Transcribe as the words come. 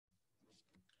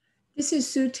This is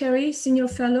Sue Terry, Senior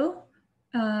Fellow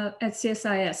at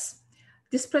CSIS.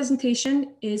 This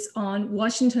presentation is on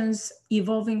Washington's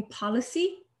evolving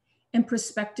policy and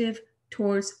perspective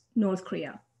towards North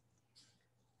Korea.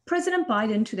 President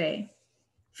Biden today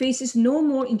faces no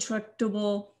more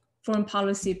intractable foreign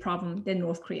policy problem than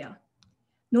North Korea.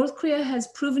 North Korea has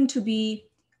proven to be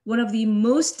one of the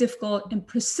most difficult and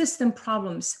persistent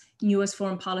problems in US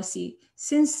foreign policy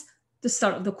since the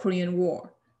start of the Korean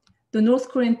War. The North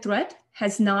Korean threat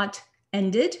has not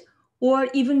ended or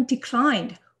even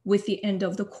declined with the end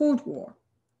of the Cold War.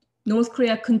 North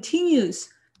Korea continues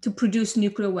to produce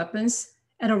nuclear weapons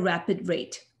at a rapid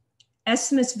rate.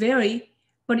 Estimates vary,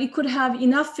 but it could have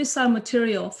enough fissile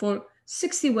material for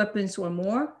 60 weapons or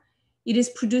more. It is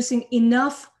producing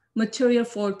enough material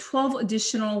for 12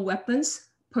 additional weapons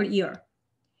per year.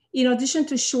 In addition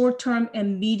to short-term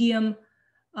and medium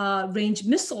range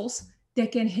missiles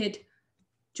that can hit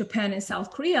Japan and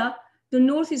South Korea, the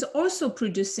North is also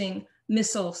producing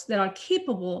missiles that are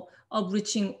capable of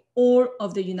reaching all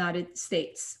of the United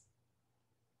States.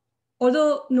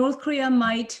 Although North Korea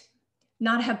might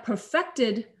not have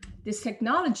perfected this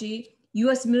technology,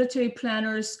 US military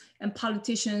planners and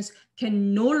politicians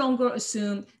can no longer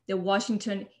assume that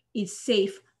Washington is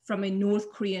safe from a North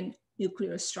Korean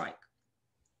nuclear strike.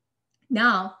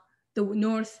 Now, the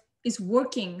North is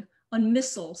working on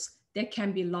missiles that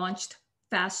can be launched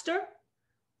faster,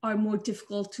 are more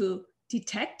difficult to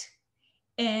detect,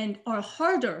 and are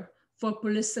harder for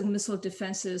ballistic missile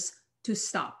defenses to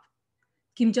stop.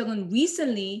 Kim Jong-un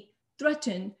recently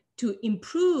threatened to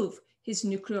improve his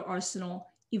nuclear arsenal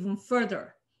even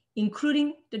further,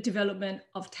 including the development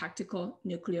of tactical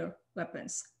nuclear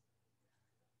weapons.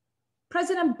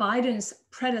 President Biden's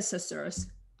predecessors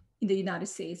in the United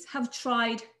States have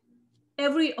tried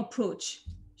every approach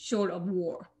short of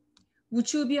war,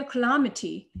 which will be a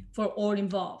calamity for all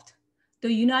involved.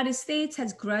 The United States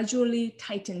has gradually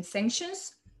tightened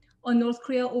sanctions on North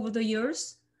Korea over the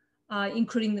years,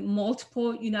 including the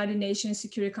multiple United Nations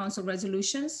Security Council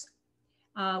resolutions,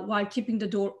 while keeping the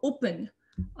door open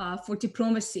for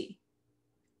diplomacy.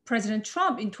 President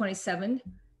Trump in 2017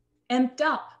 amped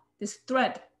up this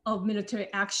threat of military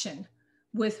action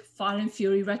with violent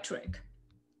fury rhetoric.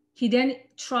 He then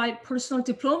tried personal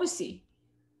diplomacy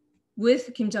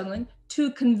with Kim Jong-un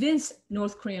to convince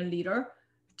North Korean leader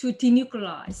to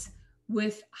denuclearize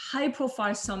with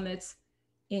high-profile summits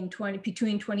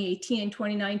between 2018 and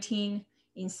 2019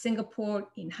 in Singapore,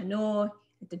 in Hanoi,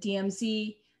 at the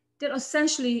DMZ, that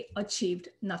essentially achieved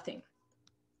nothing.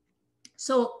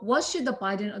 So what should the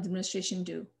Biden administration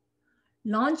do?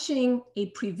 Launching a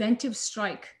preventive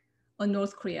strike on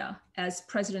North Korea, as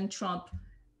President Trump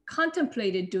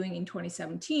contemplated doing in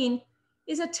 2017,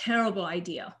 is a terrible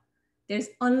idea. That is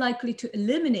unlikely to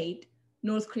eliminate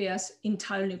North Korea's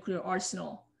entire nuclear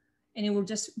arsenal, and it will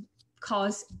just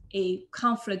cause a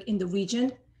conflict in the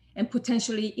region and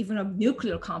potentially even a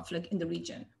nuclear conflict in the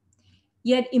region.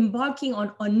 Yet embarking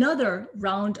on another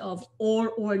round of all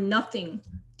or nothing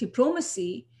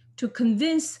diplomacy to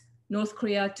convince North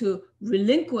Korea to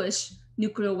relinquish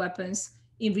nuclear weapons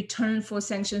in return for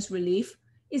sanctions relief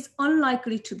is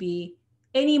unlikely to be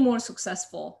any more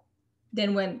successful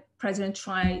than when President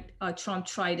Trump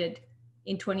tried it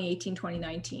in 2018,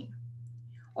 2019.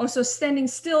 Also, standing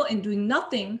still and doing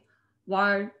nothing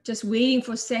while just waiting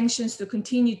for sanctions to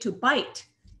continue to bite,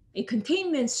 a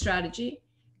containment strategy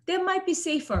that might be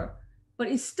safer, but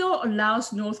it still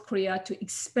allows North Korea to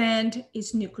expand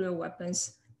its nuclear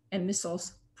weapons and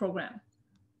missiles program.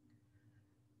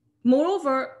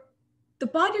 Moreover, the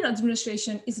Biden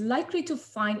administration is likely to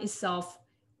find itself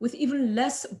with even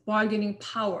less bargaining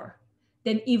power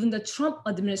than even the Trump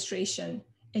administration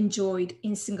enjoyed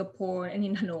in Singapore and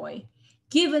in Hanoi,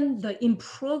 given the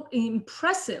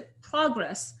impressive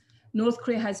progress North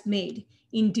Korea has made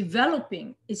in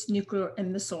developing its nuclear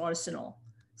and missile arsenal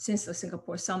since the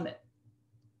Singapore summit.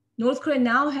 North Korea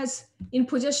now has in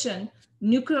possession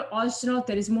nuclear arsenal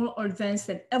that is more advanced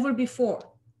than ever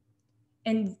before.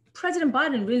 And President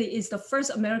Biden really is the first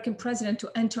American president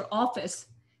to enter office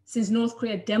since North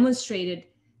Korea demonstrated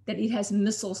that it has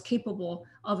missiles capable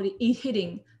of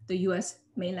hitting the US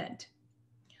mainland.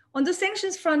 On the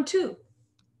sanctions front too,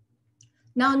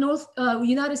 now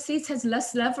United States has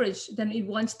less leverage than it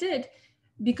once did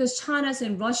because China's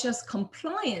and Russia's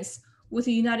compliance with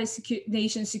the United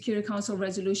Nations Security Council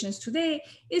resolutions today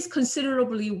is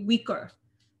considerably weaker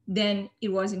than it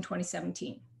was in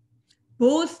 2017.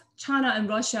 Both China and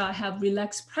Russia have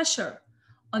relaxed pressure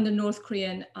on the North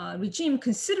Korean regime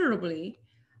considerably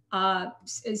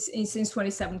since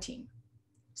 2017.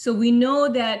 So we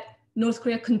know that North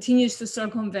Korea continues to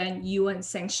circumvent UN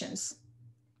sanctions.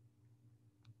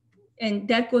 And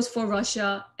that goes for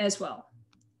Russia as well.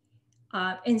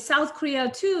 And South Korea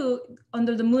too,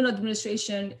 under the Moon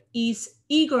administration, is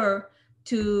eager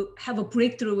to have a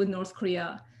breakthrough with North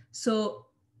Korea. So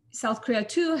South Korea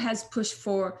too has pushed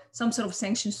for some sort of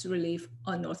sanctions relief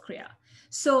on North Korea.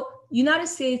 So United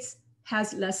States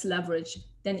has less leverage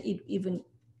than it even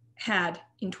had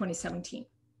in 2017.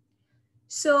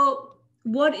 So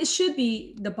what it should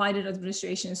be the Biden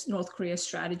administration's North Korea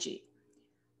strategy?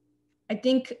 I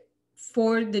think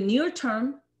for the near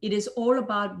term, it is all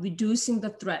about reducing the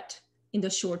threat in the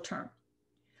short term.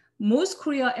 Most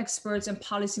Korea experts and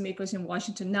policymakers in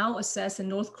Washington now assess that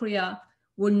North Korea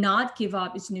will not give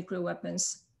up its nuclear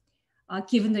weapons,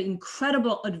 given the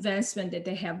incredible advancement that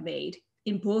they have made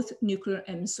in both nuclear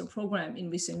and missile program in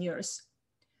recent years.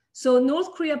 So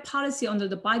North Korea policy under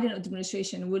the Biden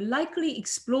administration will likely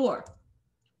explore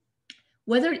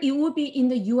whether it would be in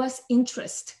the US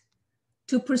interest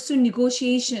to pursue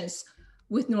negotiations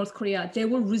with North Korea. They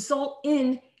will result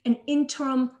in an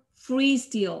interim freeze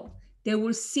deal. They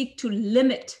will seek to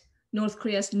limit North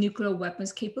Korea's nuclear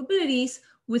weapons capabilities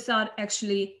without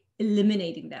actually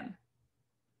eliminating them.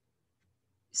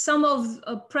 Some of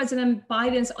President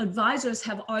Biden's advisors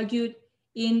have argued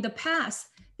in the past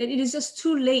that it is just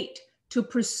too late to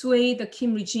persuade the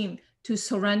Kim regime to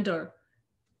surrender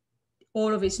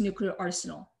all of its nuclear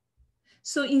arsenal.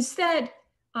 So instead,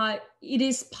 it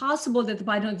is possible that the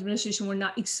Biden administration will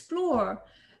not explore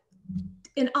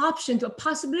an option to a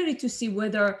possibility to see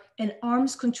whether an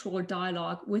arms control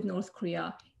dialogue with North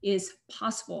Korea is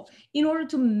possible in order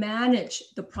to manage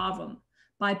the problem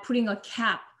by putting a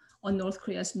cap on North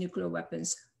Korea's nuclear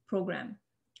weapons program.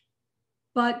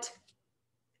 But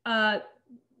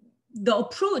the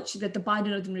approach that the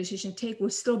Biden administration take will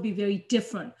still be very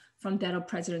different from that of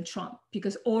President Trump,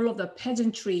 because all of the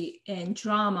pageantry and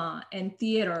drama and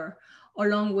theater,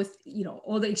 along with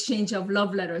all the exchange of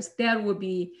love letters, that would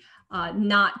be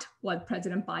not what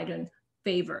President Biden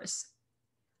favors.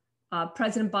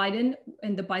 President Biden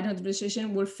and the Biden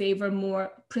administration will favor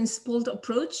more principled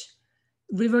approach,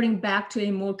 reverting back to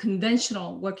a more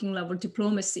conventional working level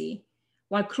diplomacy,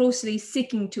 while closely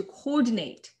seeking to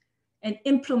coordinate and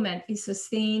implement a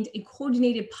sustained and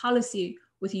coordinated policy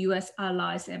with US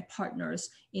allies and partners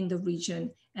in the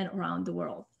region and around the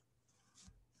world.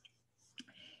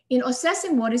 In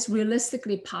assessing what is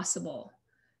realistically possible,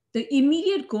 the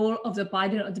immediate goal of the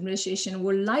Biden administration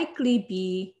will likely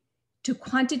be to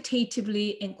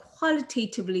quantitatively and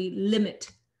qualitatively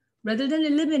limit, rather than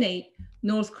eliminate,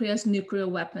 North Korea's nuclear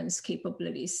weapons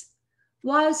capabilities,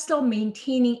 while still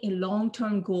maintaining a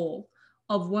long-term goal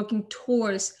of working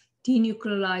towards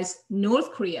denuclearized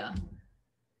North Korea.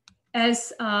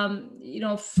 As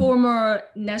former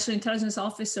National Intelligence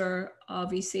Officer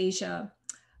of East Asia,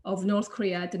 of North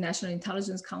Korea at the National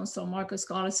Intelligence Council, Marcus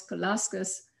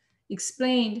Galaskis,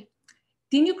 explained,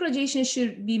 denuclearization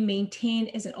should be maintained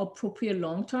as an appropriate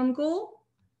long-term goal,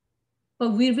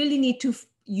 but we really need to,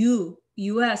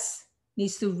 US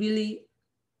needs to really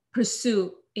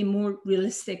pursue a more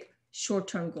realistic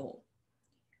short-term goal.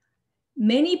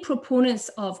 Many proponents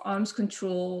of arms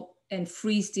control and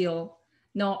freeze deal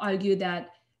now argue that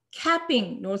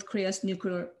capping North Korea's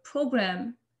nuclear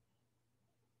program,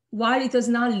 while it does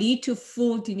not lead to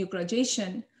full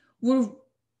denuclearization, will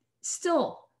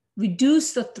still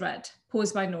reduce the threat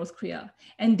posed by North Korea,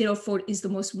 and therefore is the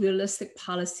most realistic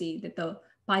policy that the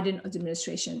Biden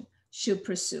administration should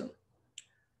pursue.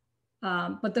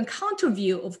 But the counter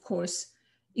view, of course,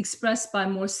 expressed by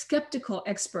more skeptical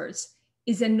experts,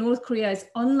 is that North Korea is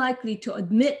unlikely to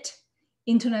admit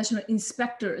international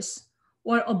inspectors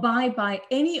or abide by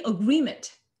any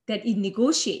agreement that it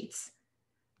negotiates.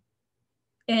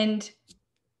 And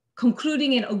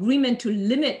concluding an agreement to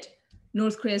limit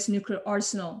North Korea's nuclear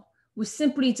arsenal would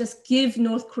simply just give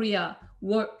North Korea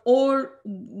what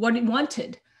it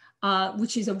wanted,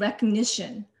 which is a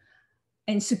recognition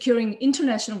and securing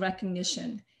international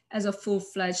recognition as a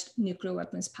full-fledged nuclear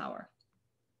weapons power.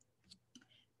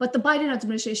 But the Biden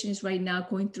administration is right now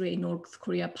going through a North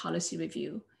Korea policy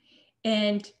review,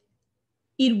 and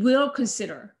it will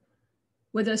consider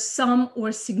whether some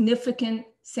or significant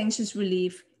sanctions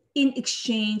relief in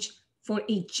exchange for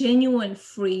a genuine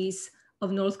freeze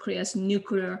of North Korea's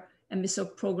nuclear and missile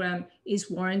program is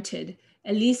warranted,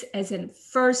 at least as a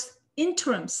first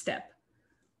interim step,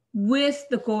 with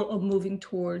the goal of moving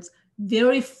towards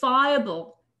verified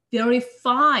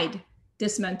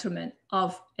dismantlement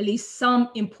of at least some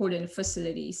important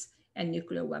facilities and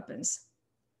nuclear weapons.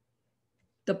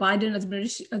 The Biden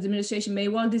administration may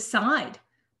well decide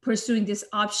pursuing this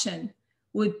option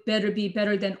would be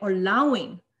better than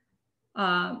allowing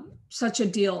such a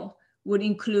deal would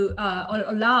include or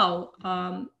allow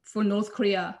for North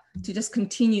Korea to just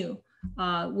continue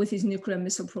with its nuclear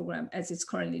missile program as it's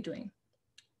currently doing.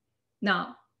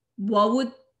 Now, what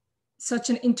would such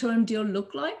an interim deal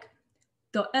look like?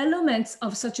 The elements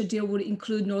of such a deal would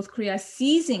include North Korea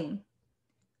ceasing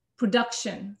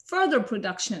further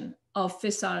production of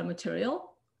fissile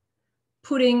material,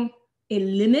 putting a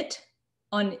limit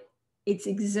on its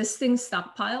existing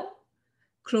stockpile,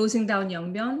 closing down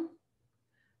Yongbyon.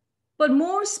 But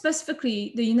more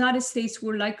specifically, the United States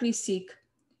will likely seek,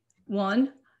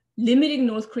 one, limiting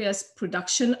North Korea's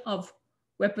production of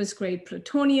weapons-grade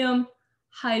plutonium,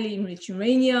 highly enriched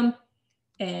uranium,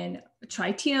 and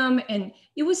tritium, and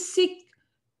it would seek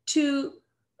to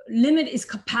limit its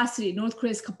capacity, North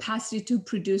Korea's capacity to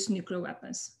produce nuclear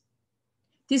weapons.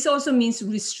 This also means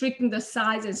restricting the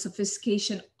size and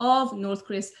sophistication of North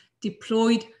Korea's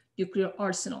deployed nuclear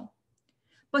arsenal.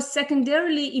 But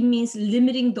secondarily, it means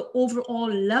limiting the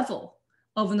overall level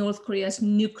of North Korea's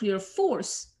nuclear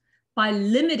force by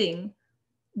limiting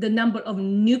the number of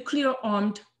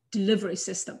nuclear-armed delivery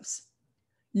systems,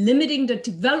 limiting the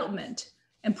development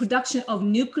and production of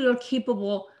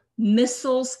nuclear-capable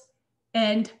missiles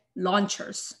and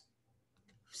launchers.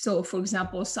 So, for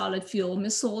example, solid fuel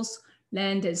missiles,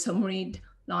 land and submarine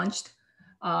launched,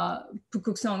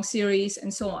 Pukguksong series,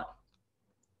 and so on.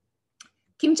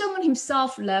 Kim Jong-un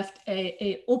himself left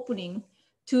an opening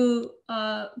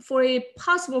for a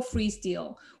possible freeze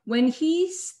deal when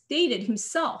he stated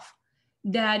himself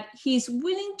that he's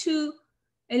willing to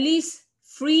at least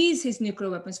freeze his nuclear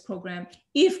weapons program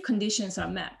if conditions are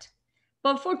met.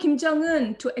 But for Kim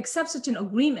Jong-un to accept such an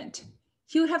agreement,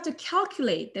 he would have to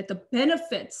calculate that the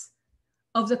benefits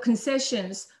of the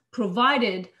concessions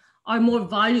provided are more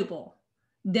valuable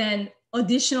than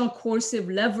additional coercive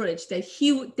leverage that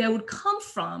would come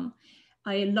from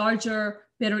a larger,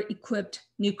 better equipped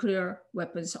nuclear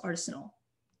weapons arsenal.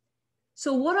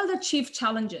 So what are the chief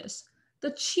challenges?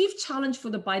 The chief challenge for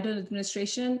the Biden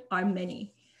administration are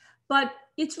many, but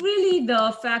it's really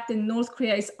the fact that North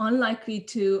Korea is unlikely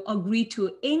to agree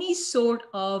to any sort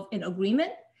of an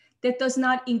agreement that does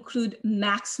not include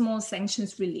maximal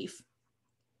sanctions relief.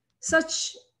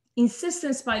 Such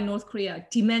insistence by North Korea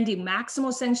demanding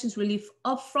maximal sanctions relief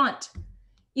upfront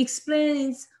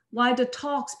explains why the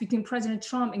talks between President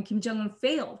Trump and Kim Jong-un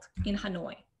failed in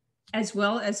Hanoi, as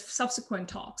well as subsequent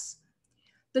talks.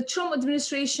 The Trump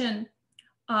administration,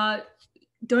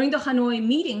 during the Hanoi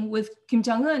meeting with Kim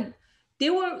Jong-un,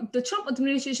 the Trump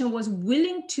administration was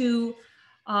willing to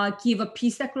give a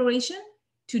peace declaration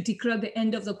to declare the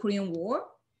end of the Korean War.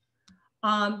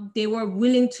 They were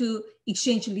willing to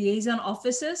exchange liaison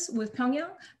offices with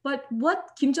Pyongyang, but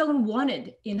what Kim Jong-un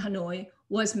wanted in Hanoi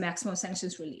was maximum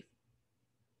sanctions relief.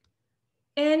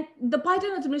 And the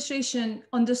Biden administration,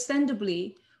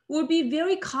 understandably, will be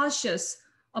very cautious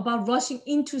about rushing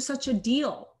into such a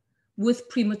deal with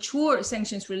premature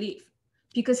sanctions relief,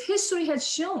 because history has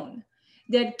shown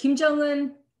that Kim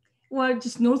Jong-un, or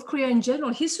just North Korea in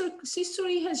general,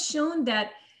 history has shown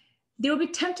that they will be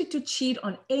tempted to cheat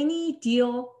on any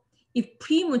deal if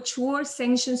premature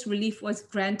sanctions relief was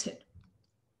granted.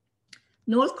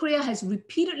 North Korea has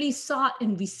repeatedly sought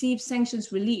and received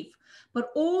sanctions relief,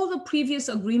 but all the previous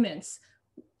agreements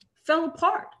fell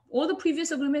apart. All the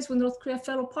previous agreements with North Korea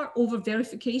fell apart over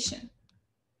verification.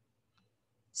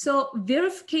 So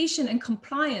verification and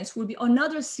compliance will be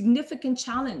another significant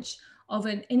challenge of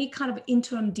any kind of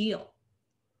interim deal.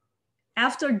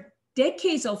 After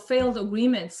decades of failed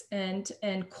agreements and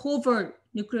covert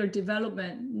nuclear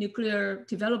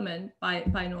development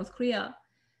by North Korea,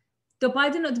 the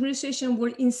Biden administration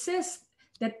will insist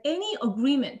that any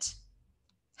agreement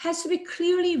has to be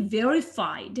clearly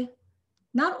verified,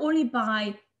 not only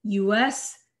by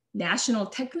US national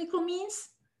technical means,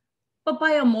 but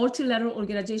by a multilateral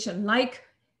organization like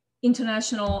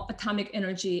International Atomic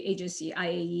Energy Agency,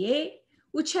 IAEA,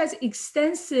 which has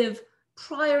extensive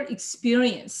prior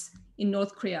experience in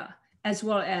North Korea, as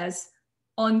well as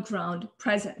on-ground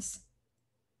presence.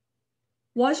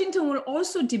 Washington will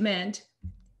also demand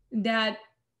that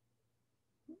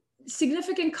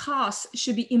significant costs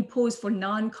should be imposed for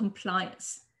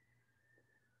non-compliance.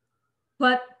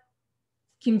 But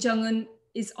Kim Jong-un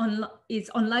is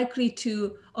unlikely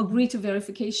to agree to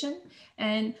verification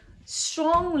and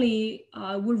strongly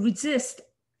will resist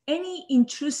any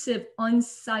intrusive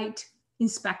on-site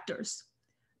inspectors,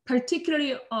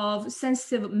 particularly of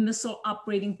sensitive missile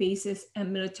operating bases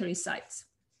and military sites.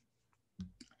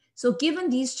 So given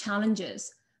these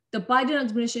challenges, the Biden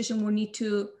administration will need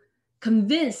to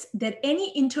convince that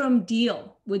any interim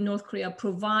deal with North Korea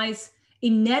provides a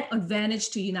net advantage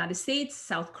to the United States,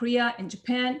 South Korea, and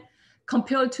Japan,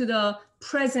 compared to the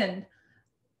present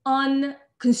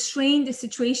unconstrained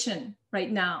situation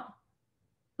right now.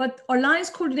 But alliance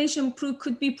coordination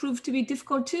could be proved to be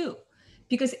difficult too,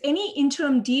 because any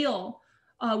interim deal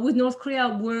with North Korea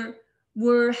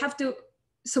will have to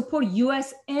support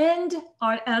US and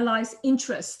our allies'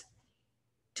 interest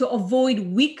to avoid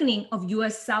weakening of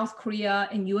US-South Korea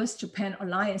and US-Japan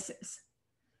alliances.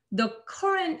 The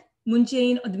current Moon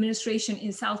Jae-in administration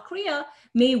in South Korea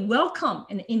may welcome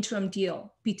an interim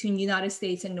deal between United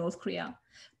States and North Korea,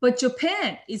 but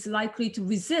Japan is likely to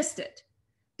resist it.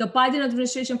 The Biden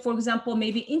administration, for example,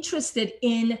 may be interested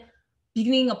in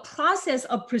beginning a process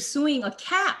of pursuing a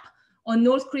cap on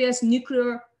North Korea's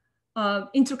nuclear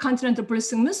intercontinental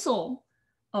ballistic missile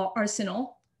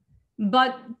arsenal,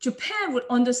 but Japan would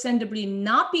understandably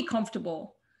not be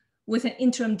comfortable with an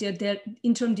interim deal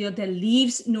that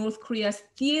leaves North Korea's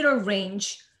theater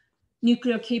range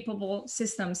nuclear capable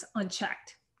systems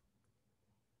unchecked.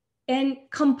 And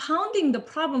compounding the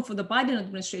problem for the Biden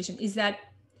administration is that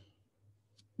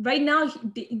right now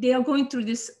they are going through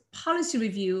this policy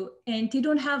review and they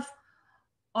don't have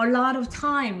a lot of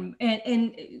time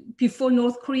and before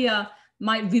North Korea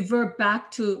might revert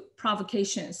back to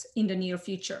provocations in the near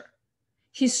future.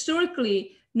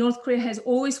 Historically, North Korea has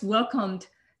always welcomed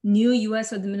new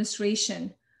US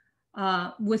administration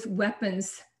with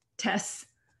weapons tests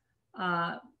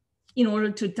in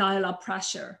order to dial up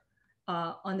pressure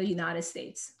on the United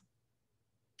States.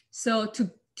 So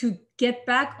to get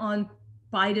back on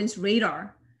Biden's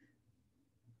radar,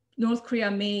 North Korea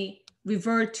may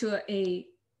revert to a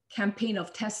campaign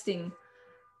of testing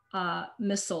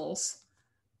missiles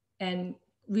and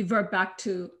revert back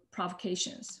to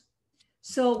provocations.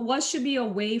 So what should be a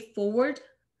way forward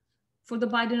for the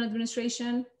Biden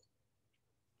administration?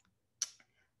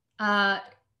 At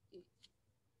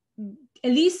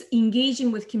least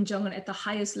engaging with Kim Jong-un at the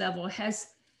highest level has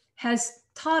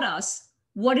taught us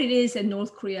what it is that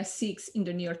North Korea seeks in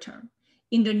the near term.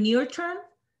 In the near term,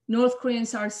 North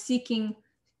Koreans are seeking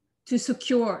to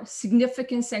secure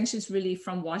significant sanctions relief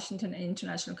from Washington and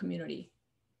international community.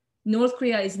 North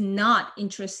Korea is not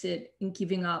interested in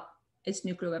giving up its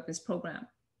nuclear weapons program,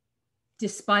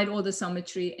 despite all the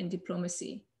symmetry and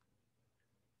diplomacy.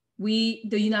 We,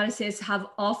 the United States, have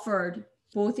offered,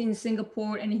 both in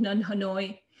Singapore and in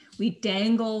Hanoi, we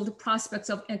dangled prospects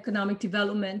of economic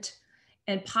development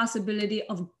and possibility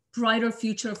of brighter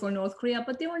future for North Korea,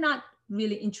 but they were not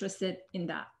really interested in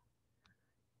that.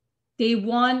 They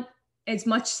want as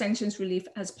much sanctions relief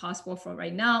as possible for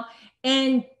right now,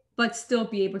 but still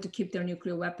be able to keep their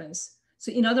nuclear weapons.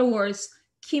 So in other words,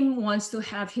 Kim wants to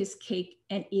have his cake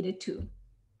and eat it too.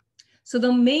 So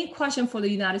the main question for the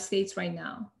United States right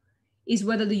now is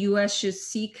whether the US should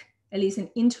seek at least an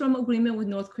interim agreement with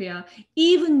North Korea,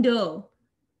 even though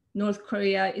North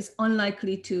Korea is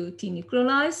unlikely to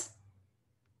denuclearize,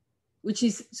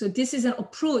 so this is an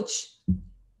approach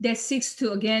that seeks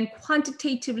to, again,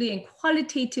 quantitatively and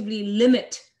qualitatively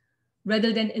limit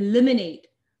rather than eliminate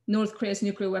North Korea's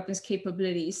nuclear weapons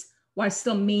capabilities while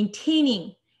still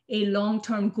maintaining a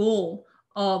long-term goal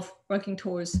of working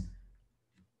towards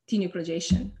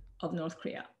denuclearization of North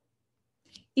Korea.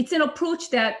 It's an approach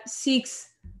that seeks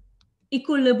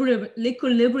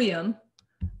equilibrium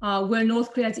where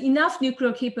North Korea has enough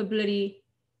nuclear capability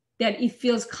that it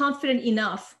feels confident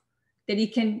enough that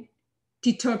it can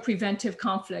deter preventive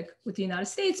conflict with the United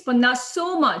States, but not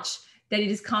so much that it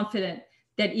is confident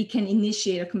that it can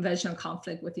initiate a conventional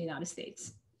conflict with the United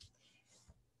States.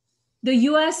 The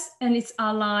US and its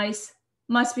allies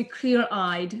must be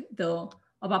clear-eyed, though,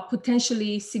 about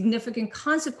potentially significant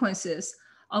consequences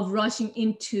of rushing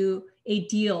into a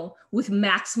deal with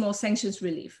maximal sanctions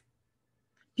relief.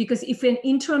 Because if an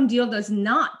interim deal does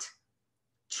not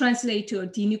translate to a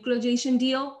denuclearization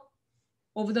deal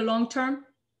over the long term,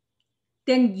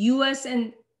 then US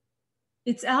and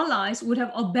its allies would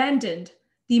have abandoned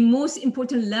the most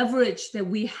important leverage that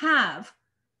we have,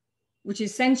 which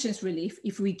is sanctions relief,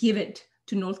 if we give it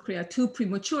to North Korea too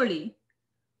prematurely,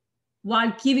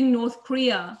 while giving North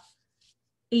Korea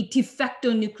a de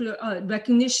facto nuclear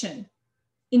recognition,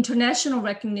 international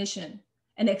recognition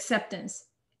and acceptance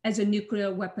as a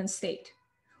nuclear weapon state,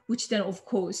 which then of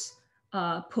course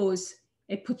pose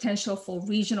a potential for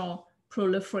regional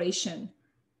proliferation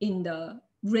in the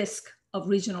risk of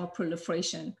regional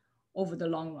proliferation over the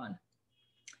long run.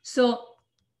 So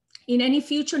in any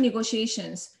future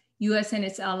negotiations, US and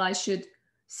its allies should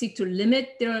seek to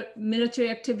limit their military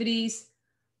activities,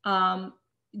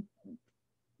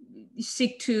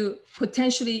 seek to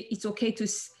potentially, it's okay to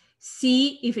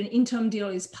see if an interim deal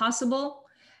is possible,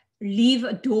 leave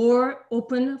a door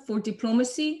open for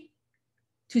diplomacy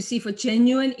to see if a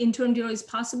genuine interim deal is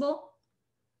possible.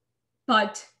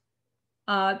 But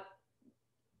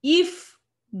if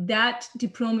that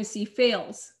diplomacy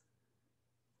fails,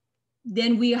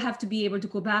 then we have to be able to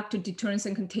go back to deterrence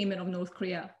and containment of North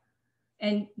Korea.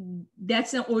 And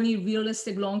that's the only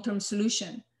realistic long-term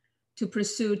solution to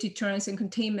pursue deterrence and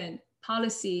containment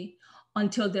policy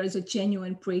until there's a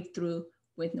genuine breakthrough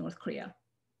with North Korea.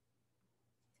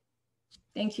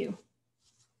 Thank you.